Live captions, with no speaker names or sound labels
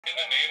In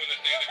the name of the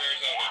state of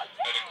Arizona,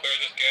 I declare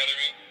this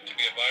gathering to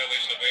be a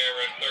violation of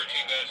ARS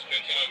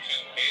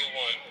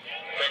 13-1502A1,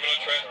 criminal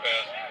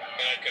trespass,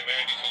 and I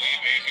command you to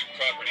leave ASU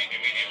property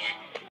immediately.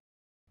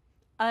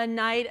 A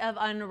night of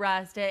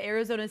unrest at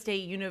Arizona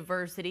State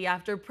University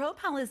after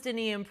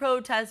pro-Palestinian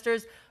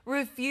protesters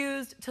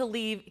refused to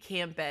leave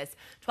campus.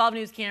 12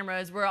 News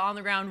cameras were on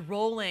the ground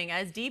rolling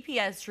as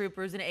DPS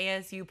troopers and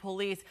ASU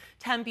police,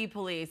 Tempe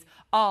police,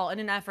 all in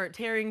an effort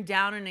tearing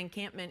down an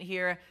encampment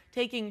here,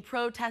 taking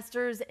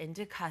protesters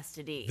into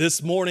custody.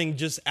 This morning,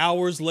 just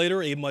hours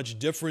later, a much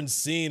different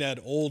scene at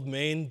Old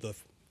Main. The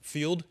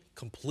field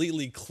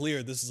completely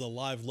clear. This is a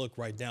live look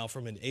right now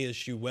from an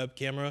ASU web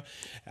camera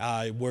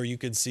where you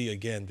can see,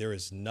 again, there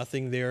is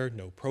nothing there,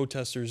 no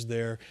protesters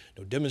there,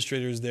 no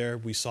demonstrators there.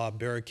 We saw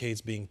barricades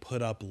being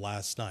put up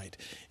last night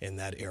in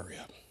that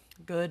area.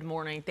 Good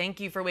morning. Thank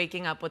you for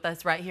waking up with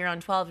us right here on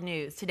 12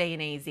 News Today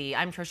in AZ.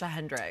 I'm Trisha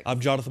Hendricks. I'm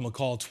Jonathan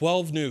McCall.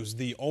 12 News,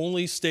 the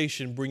only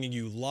station bringing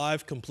you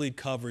live, complete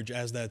coverage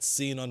as that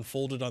scene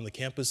unfolded on the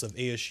campus of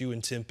ASU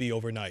in Tempe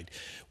overnight.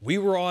 We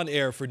were on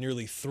air for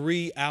nearly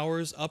 3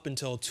 hours up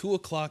until 2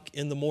 o'clock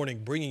in the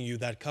morning, bringing you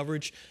that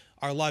coverage.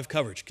 Our live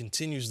coverage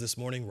continues this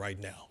morning right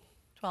now.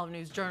 12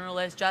 News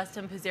journalist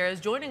Justin Pizarro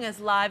is joining us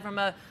live from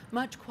a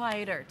much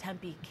quieter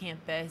Tempe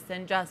campus.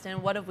 And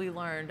Justin, what have we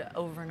learned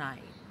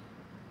overnight?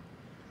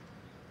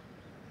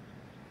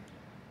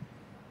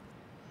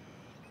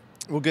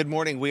 Well, good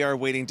morning. We are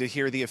waiting to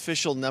hear the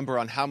official number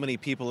on how many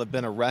people have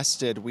been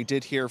arrested. We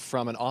did hear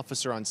from an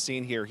officer on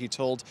scene here. He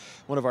told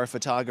one of our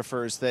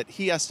photographers that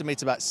he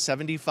estimates about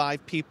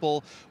 75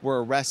 people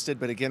were arrested.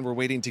 But again, we're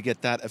waiting to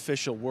get that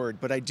official word.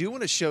 But I do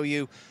want to show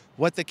you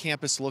what the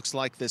campus looks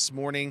like this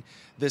morning.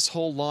 This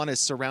whole lawn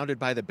is surrounded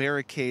by the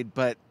barricade,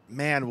 but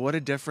man, what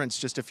a difference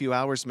just a few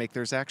hours make.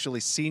 There's actually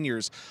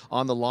seniors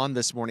on the lawn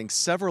this morning,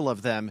 several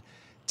of them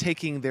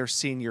taking their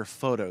senior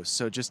photos.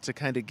 So just to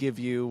kind of give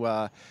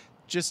you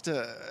just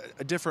a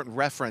different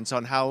reference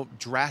on how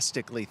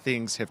drastically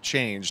things have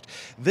changed.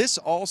 This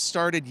all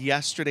started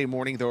yesterday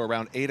morning, though,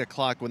 around 8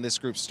 o'clock when this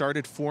group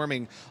started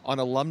forming on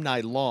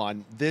Alumni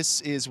Lawn. This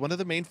is one of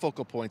the main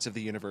focal points of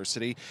the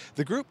university.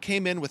 The group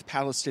came in with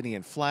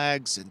Palestinian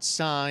flags and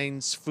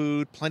signs,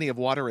 food, plenty of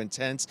water and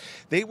tents.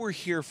 They were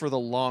here for the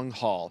long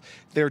haul.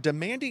 They're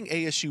demanding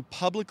ASU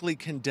publicly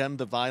condemn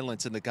the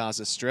violence in the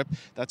Gaza Strip.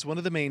 That's one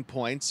of the main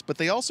points. But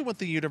they also want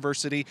the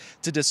university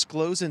to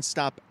disclose and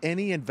stop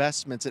any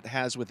investments it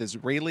has with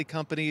Israeli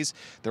companies.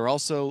 They're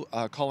also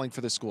calling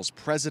for the school's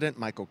president,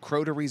 Michael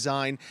Crow, to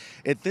resign.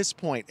 At this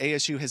point,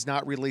 ASU has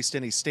not released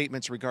any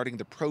statements regarding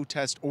the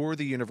protest or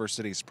the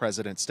university's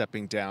president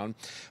stepping down.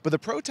 But the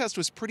protest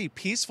was pretty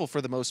peaceful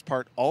for the most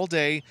part all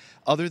day,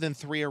 other than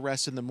 3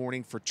 arrests in the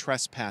morning for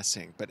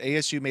trespassing. But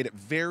ASU made it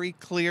very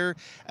clear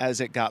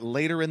as it got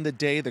later in the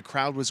day, the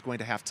crowd was going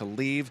to have to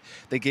leave.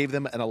 They gave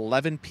them an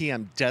 11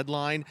 p.m.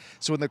 deadline.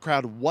 So when the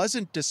crowd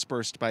wasn't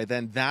dispersed by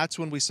then, that's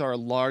when we saw a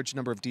large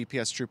number of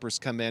DPS troopers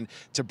come in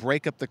to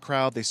break up the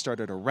crowd. They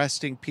started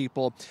arresting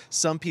people.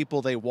 Some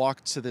people, they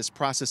walked to this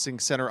processing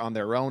center on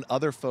their own.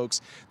 Other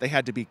folks, they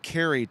had to be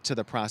carried to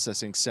the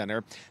processing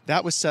center.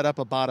 That was set up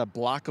about a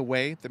block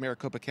away. The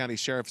Maricopa County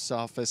Sheriff's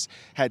Office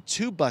had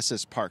 2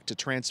 buses parked to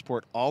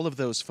transport all of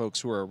those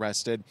folks who were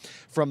arrested.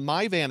 From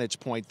my vantage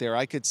point there,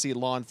 I could see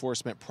law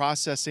enforcement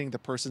processing the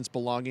person's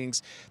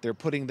belongings. They're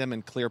putting them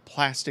in clear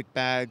plastic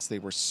bags. They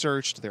were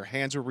searched. Their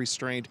hands were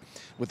restrained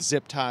with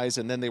zip ties,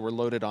 and then they were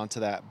loaded onto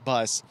that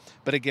bus.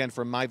 But again,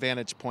 from my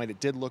vantage point, it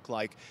did look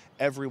like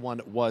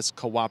everyone was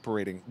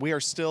cooperating. We are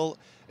still,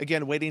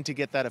 again, waiting to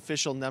get that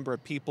official number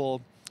of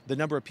people, the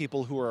number of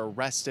people who are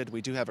arrested.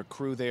 We do have a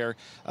crew there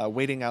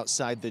waiting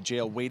outside the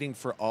jail, waiting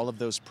for all of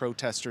those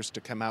protesters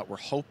to come out. We're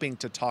hoping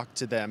to talk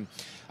to them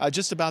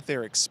just about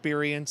their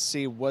experience,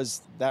 see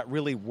was that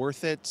really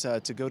worth it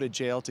to go to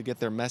jail to get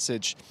their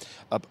message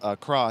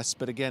across.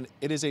 But again,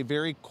 it is a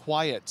very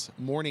quiet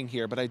morning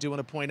here, but I do want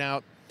to point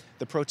out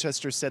the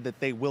protesters said that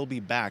they will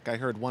be back. I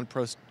heard one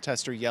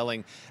protester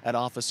yelling at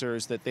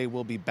officers that they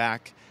will be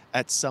back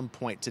at some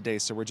point today.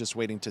 So we're just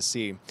waiting to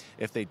see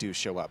if they do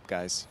show up,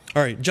 guys.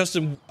 All right,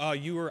 Justin,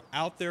 you were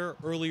out there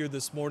earlier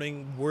this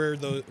morning where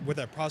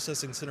that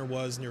processing center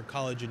was near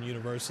college and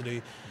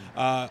university.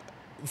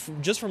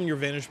 Just from your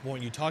vantage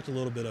point, you talked a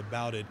little bit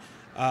about it.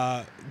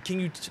 Can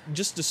you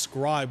just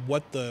describe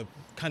what the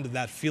kind of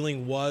that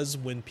feeling was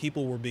when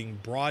people were being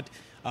brought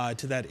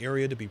to that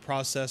area to be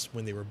processed,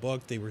 when they were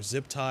booked, they were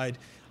zip tied,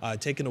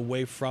 taken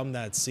away from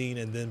that scene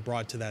and then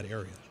brought to that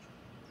area?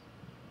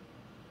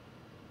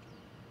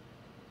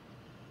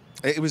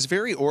 It was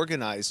very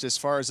organized as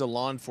far as a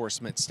law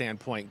enforcement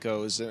standpoint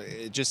goes.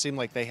 It just seemed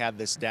like they had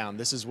this down.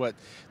 This is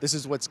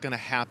what's going to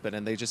happen,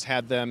 and they just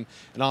had them.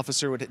 An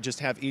officer would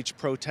just have each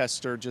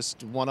protester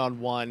just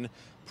one-on-one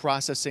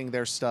processing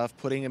their stuff,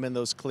 putting them in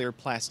those clear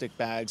plastic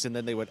bags, and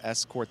then they would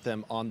escort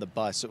them on the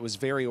bus. So it was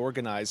very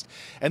organized.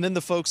 And then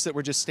the folks that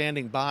were just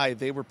standing by,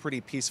 they were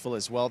pretty peaceful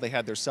as well. They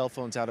had their cell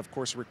phones out, of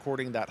course,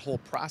 recording that whole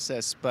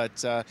process,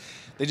 but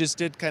they just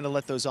did kind of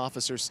let those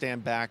officers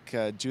stand back,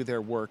 do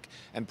their work,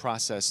 and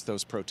process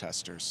those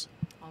protesters.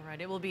 All Right,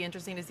 it will be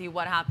interesting to see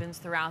what happens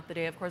throughout the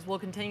day. Of course, we'll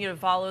continue to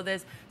follow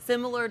this,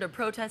 similar to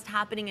protests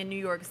happening in New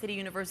York City,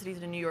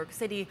 universities in New York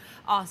City,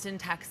 Austin,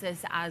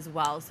 Texas as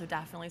well. So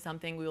definitely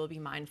something we will be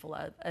mindful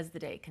of as the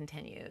day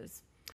continues.